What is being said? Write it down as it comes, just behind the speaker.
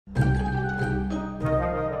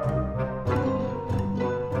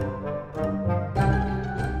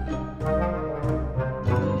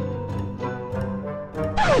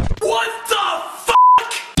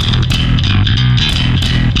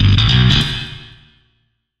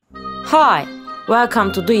Hi,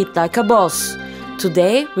 welcome to Do It Like a Boss.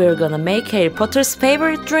 Today we're gonna make Harry Potter's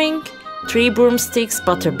favorite drink, 3 Broomsticks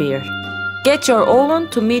Butterbeer. Get your oven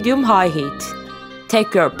to medium-high heat.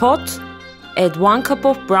 Take your pot, add 1 cup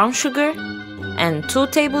of brown sugar and 2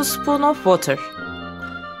 tablespoons of water.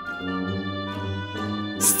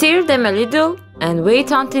 Stir them a little and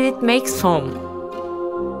wait until it makes foam.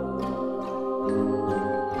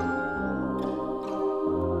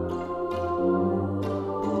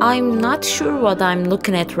 I'm not sure what I'm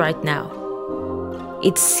looking at right now.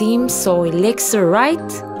 It seems so elixir,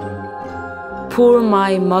 right? Poor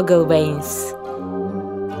my muggle veins.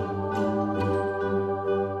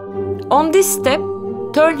 On this step,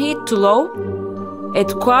 turn heat to low, add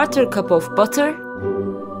 1/4 cup of butter,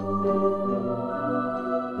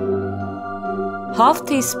 1/2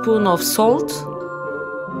 teaspoon of salt,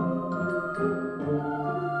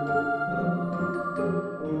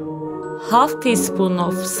 half teaspoon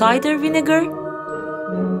of cider vinegar,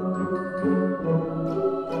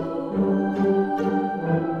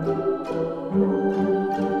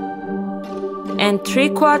 and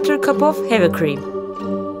 3/4 cup of heavy cream.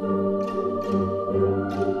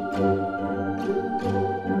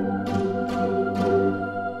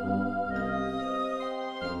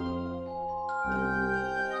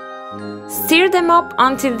 Stir them up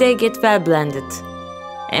until they get well blended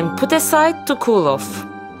and put aside to cool off.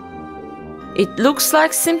 It looks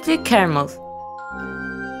like simply caramel.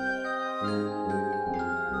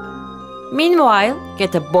 Meanwhile,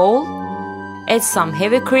 get a bowl, add some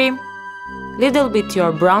heavy cream, little bit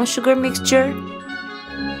your brown sugar mixture,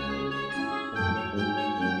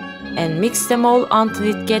 and mix them all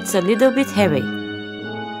until it gets a little bit heavy.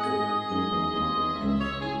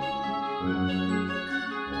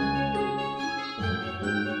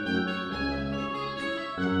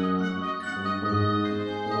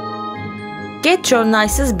 Get your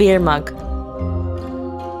nicest beer mug.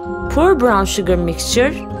 Pour brown sugar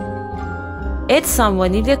mixture, add some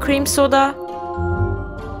vanilla cream soda,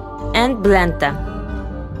 and blend them.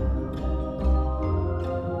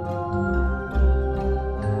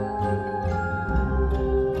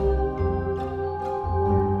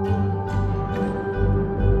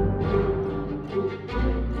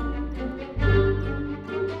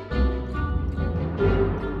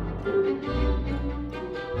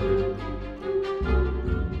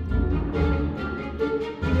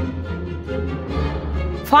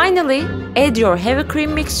 Finally, add your heavy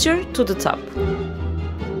cream mixture to the top.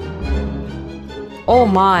 Oh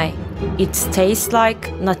my, it tastes like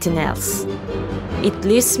nothing else. It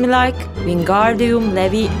leaves me like Wingardium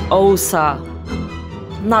Leviosa,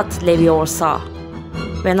 not Leviosa,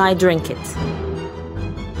 when I drink it.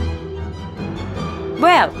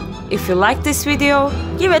 Well, if you like this video,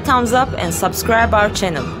 give a thumbs up and subscribe our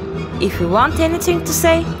channel. If you want anything to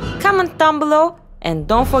say, comment down below and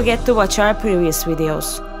don't forget to watch our previous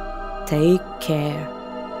videos. Take care.